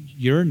name,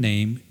 your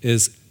name,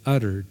 is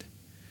uttered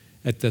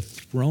at the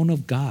throne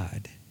of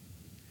God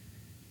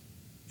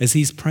as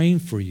he's praying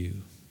for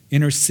you,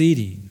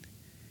 interceding.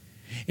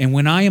 And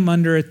when I am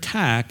under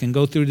attack and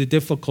go through the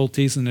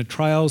difficulties and the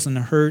trials and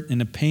the hurt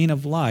and the pain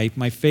of life,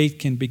 my faith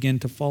can begin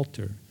to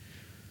falter.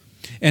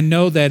 And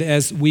know that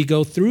as we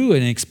go through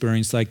an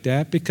experience like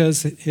that,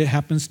 because it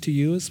happens to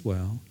you as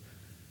well,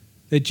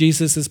 that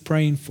Jesus is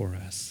praying for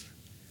us.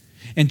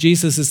 And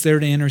Jesus is there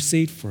to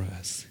intercede for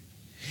us.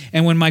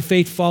 And when my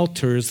faith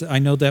falters, I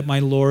know that my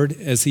Lord,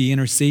 as he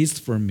intercedes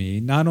for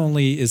me, not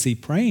only is he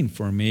praying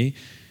for me,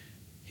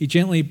 he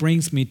gently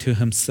brings me to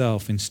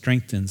himself and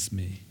strengthens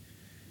me.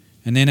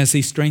 And then as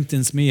he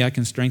strengthens me, I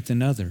can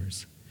strengthen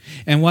others.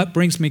 And what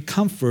brings me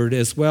comfort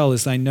as well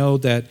is I know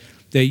that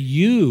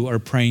you are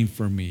praying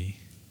for me.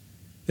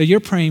 that you're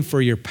praying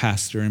for your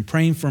pastor and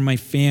praying for my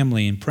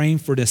family and praying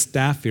for the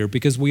staff here,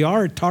 because we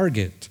are a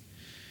target.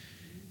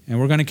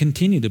 And we're going to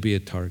continue to be a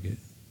target.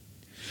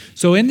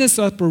 So in this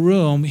upper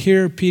room,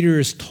 here Peter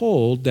is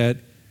told that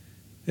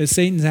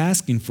Satan's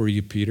asking for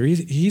you, Peter.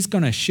 He's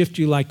going to shift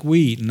you like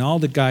wheat, and all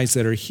the guys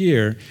that are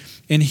here.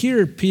 And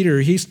here, Peter,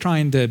 he's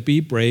trying to be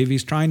brave.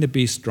 He's trying to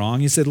be strong.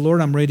 He said,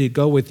 Lord, I'm ready to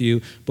go with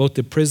you both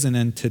to prison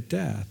and to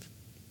death.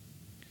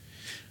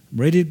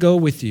 I'm ready to go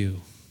with you,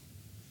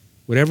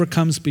 whatever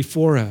comes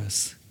before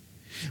us.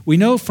 We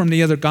know from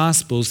the other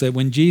Gospels that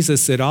when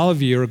Jesus said, all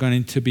of you are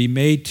going to be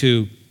made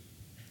to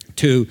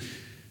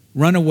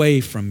run away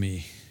from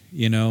me,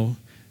 you know.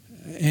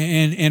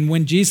 And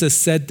when Jesus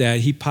said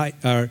that,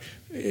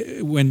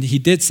 when he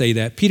did say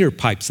that, Peter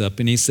pipes up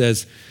and he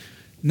says,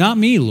 not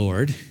me,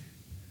 Lord.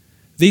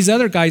 These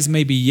other guys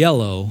may be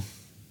yellow,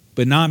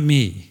 but not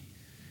me.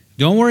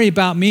 Don't worry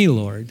about me,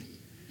 Lord.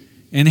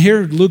 And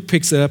here Luke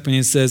picks it up and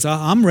he says,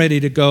 I'm ready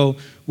to go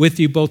with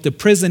you both to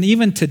prison,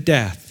 even to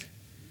death.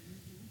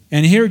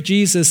 And here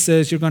Jesus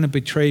says, you're going to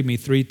betray me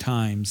 3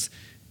 times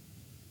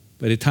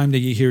by the time that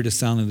you hear the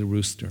sound of the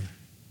rooster.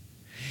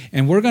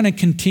 And we're going to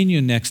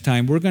continue next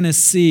time. We're going to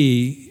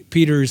see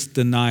Peter's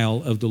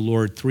denial of the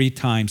Lord 3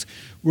 times.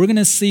 We're going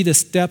to see the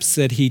steps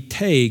that he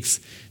takes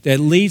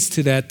that leads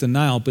to that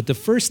denial. But the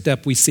first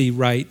step we see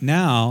right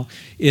now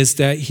is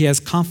that he has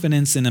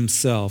confidence in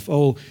himself.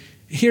 Oh,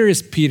 here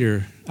is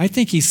Peter. I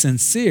think he's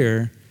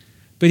sincere,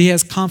 but he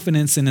has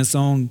confidence in his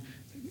own,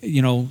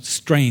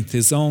 strength,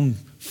 his own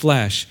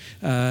flesh.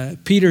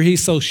 Peter,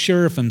 he's so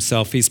sure of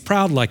himself. He's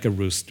proud like a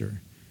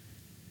rooster.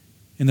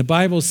 And the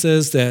Bible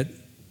says that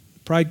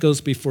pride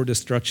goes before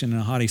destruction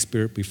and a haughty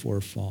spirit before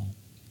a fall.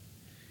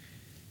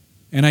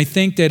 And I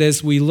think that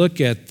as we look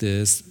at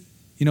this,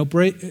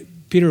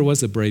 Peter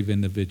was a brave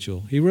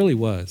individual. He really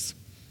was.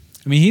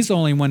 I mean, he's the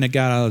only one that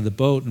got out of the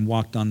boat and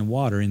walked on the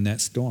water in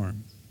that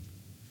storm.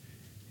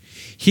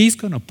 He's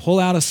going to pull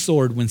out a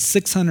sword when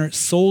 600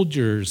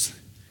 soldiers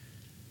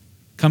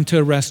come to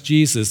arrest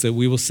Jesus, that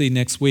we will see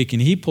next week.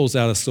 And he pulls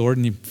out a sword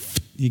and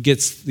he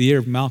gets the ear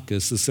of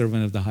Malchus, the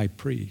servant of the high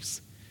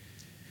priest.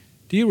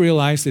 Do you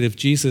realize that if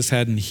Jesus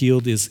hadn't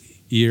healed his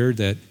ear,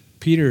 that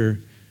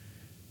Peter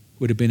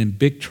would have been in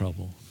big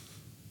trouble,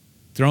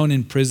 thrown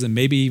in prison,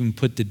 maybe even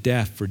put to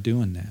death for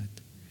doing that?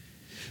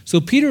 So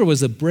Peter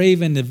was a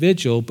brave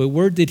individual, but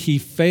where did he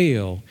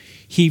fail?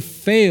 He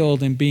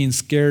failed in being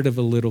scared of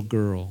a little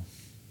girl,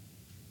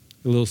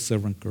 a little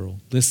servant girl.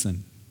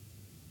 Listen,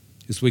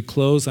 as we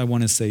close, I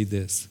want to say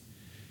this.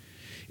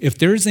 If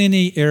there's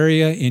any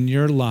area in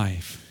your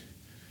life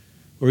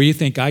where you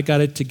think, I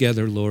got it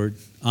together, Lord,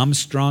 I'm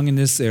strong in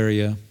this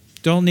area,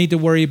 don't need to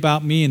worry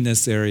about me in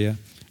this area,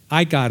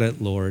 I got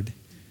it, Lord,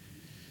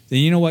 then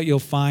you know what you'll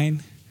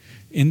find?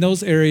 In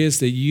those areas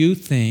that you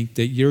think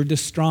that you're the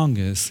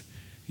strongest,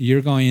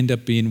 you're going to end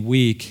up being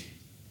weak,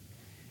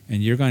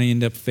 and you're going to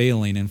end up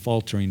failing and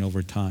faltering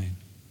over time.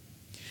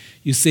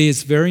 You see,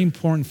 it's very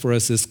important for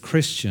us as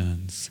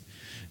Christians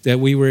that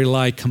we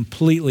rely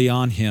completely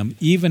on him.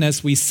 Even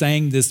as we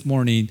sang this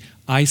morning,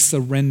 I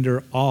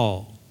surrender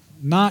all.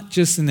 Not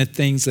just in the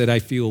things that I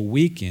feel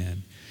weak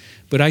in,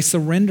 but I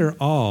surrender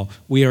all.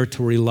 We are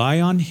to rely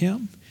on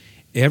him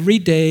every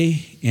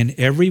day, in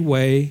every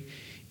way,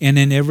 and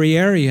in every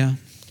area.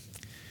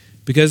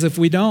 Because if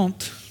we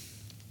don't,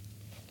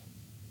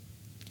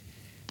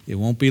 it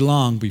won't be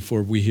long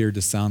before we hear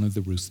the sound of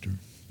the rooster.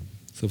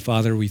 So,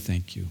 Father, we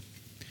thank you.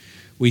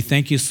 We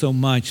thank you so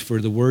much for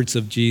the words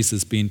of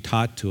Jesus being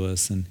taught to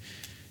us and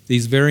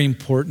these very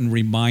important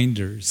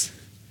reminders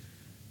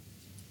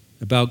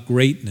about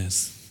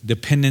greatness,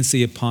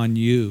 dependency upon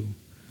you.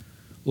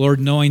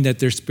 Lord, knowing that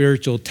there's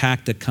spiritual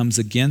attack that comes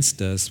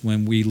against us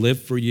when we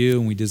live for you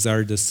and we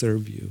desire to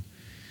serve you.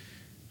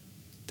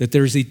 That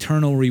there's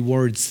eternal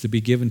rewards to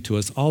be given to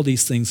us. All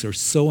these things are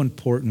so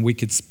important. We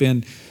could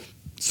spend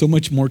so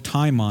much more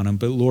time on them.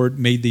 But Lord,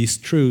 may these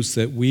truths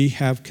that we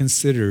have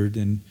considered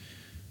and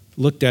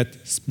looked at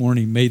this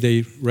morning, may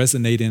they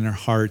resonate in our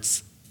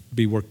hearts,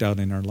 be worked out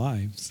in our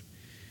lives.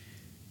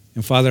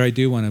 And Father, I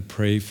do want to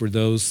pray for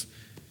those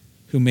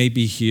who may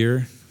be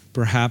here,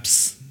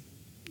 perhaps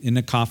in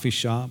a coffee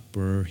shop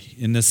or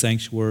in the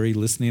sanctuary,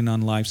 listening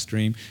on live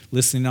stream,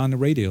 listening on the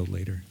radio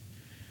later,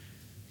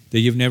 that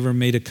you've never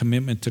made a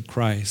commitment to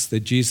Christ,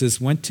 that Jesus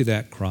went to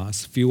that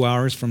cross a few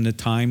hours from the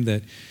time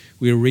that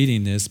we were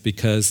reading this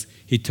because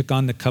he took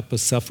on the cup of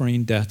suffering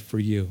and death for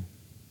you.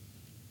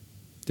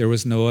 There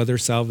was no other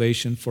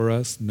salvation for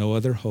us, no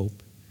other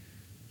hope.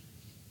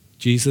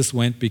 Jesus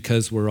went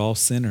because we're all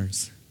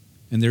sinners,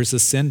 and there's a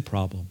sin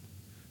problem.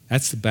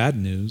 That's the bad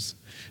news.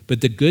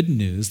 But the good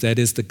news, that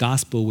is the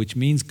gospel, which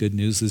means good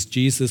news, is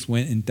Jesus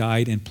went and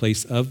died in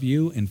place of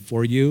you and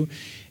for you.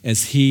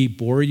 As he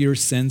bore your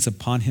sins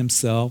upon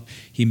himself,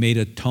 he made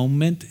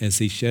atonement. As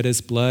he shed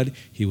his blood,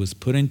 he was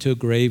put into a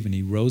grave and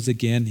he rose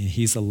again and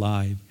he's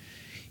alive.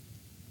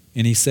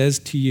 And he says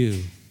to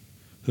you,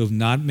 who have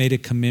not made a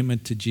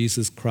commitment to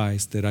Jesus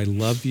Christ, that I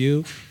love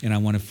you and I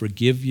want to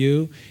forgive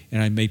you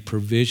and I made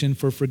provision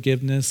for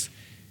forgiveness.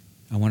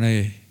 I want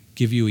to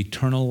give you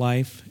eternal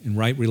life and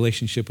right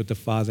relationship with the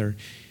Father.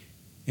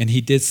 And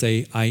he did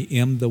say, I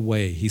am the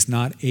way. He's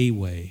not a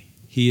way.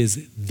 He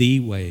is the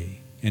way.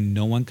 And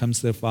no one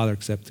comes to the Father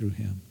except through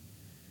him.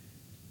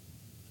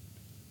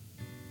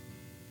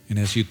 And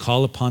as you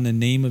call upon the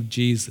name of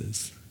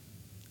Jesus,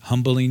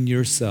 humbling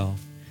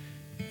yourself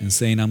and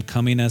saying, I'm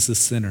coming as a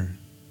sinner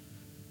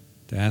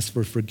to ask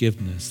for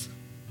forgiveness,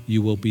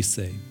 you will be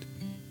saved.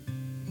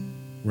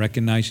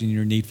 Recognizing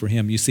your need for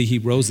him. You see, he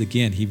rose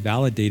again. He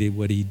validated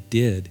what he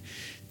did.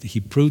 He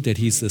proved that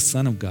he's the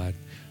Son of God.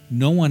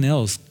 No one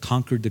else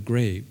conquered the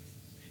grave.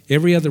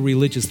 Every other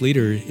religious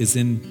leader is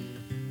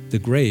in the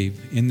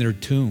grave, in their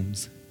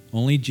tombs.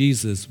 Only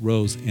Jesus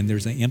rose, and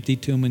there's an empty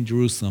tomb in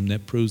Jerusalem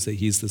that proves that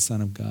he's the Son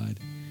of God.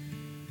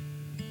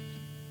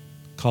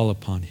 Call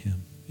upon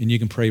him, and you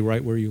can pray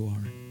right where you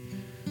are.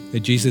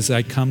 That Jesus,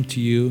 I come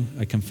to you,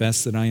 I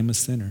confess that I am a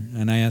sinner,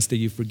 and I ask that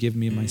you forgive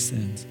me of my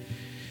sins.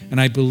 And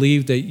I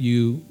believe that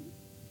you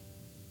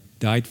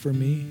died for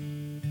me,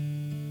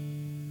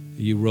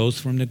 that you rose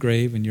from the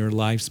grave, and you're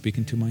alive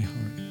speaking to my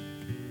heart.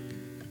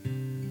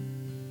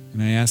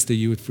 And I ask that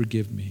you would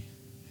forgive me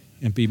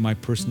and be my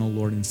personal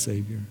Lord and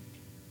Savior.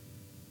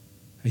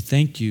 I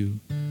thank you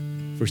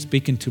for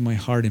speaking to my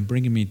heart and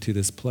bringing me to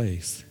this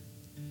place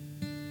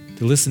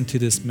to listen to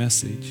this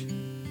message.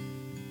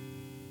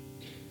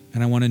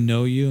 And I want to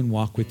know you and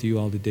walk with you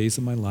all the days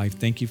of my life.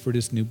 Thank you for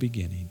this new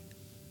beginning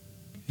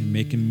and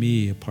making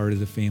me a part of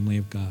the family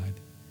of God.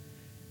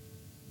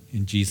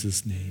 In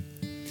Jesus' name.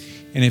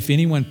 And if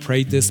anyone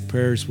prayed this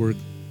prayer as we're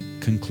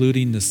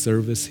concluding the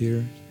service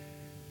here,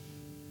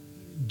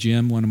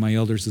 Jim, one of my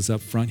elders, is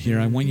up front here.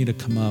 I want you to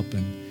come up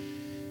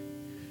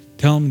and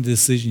tell him the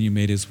decision you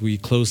made as we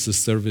close the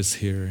service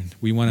here. And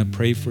we want to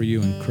pray for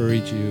you,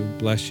 encourage you,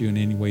 bless you in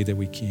any way that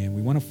we can.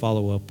 We want to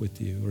follow up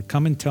with you. Or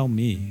come and tell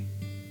me.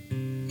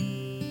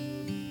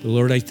 But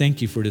Lord, I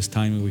thank you for this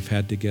time that we've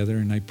had together.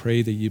 And I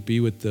pray that you be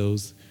with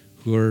those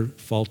who are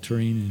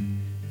faltering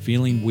and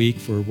feeling weak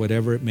for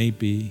whatever it may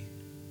be.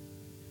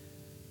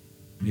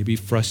 Maybe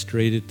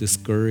frustrated,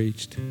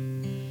 discouraged,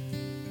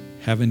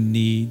 having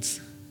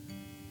needs.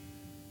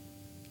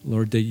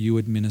 Lord, that you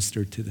would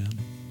minister to them.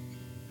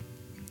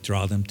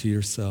 Draw them to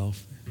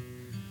yourself.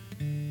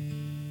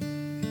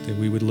 That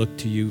we would look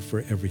to you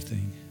for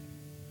everything.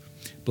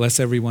 Bless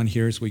everyone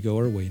here as we go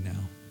our way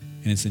now.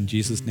 And it's in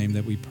Jesus' name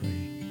that we pray.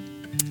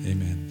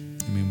 Amen.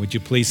 Amen. Would you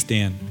please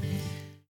stand?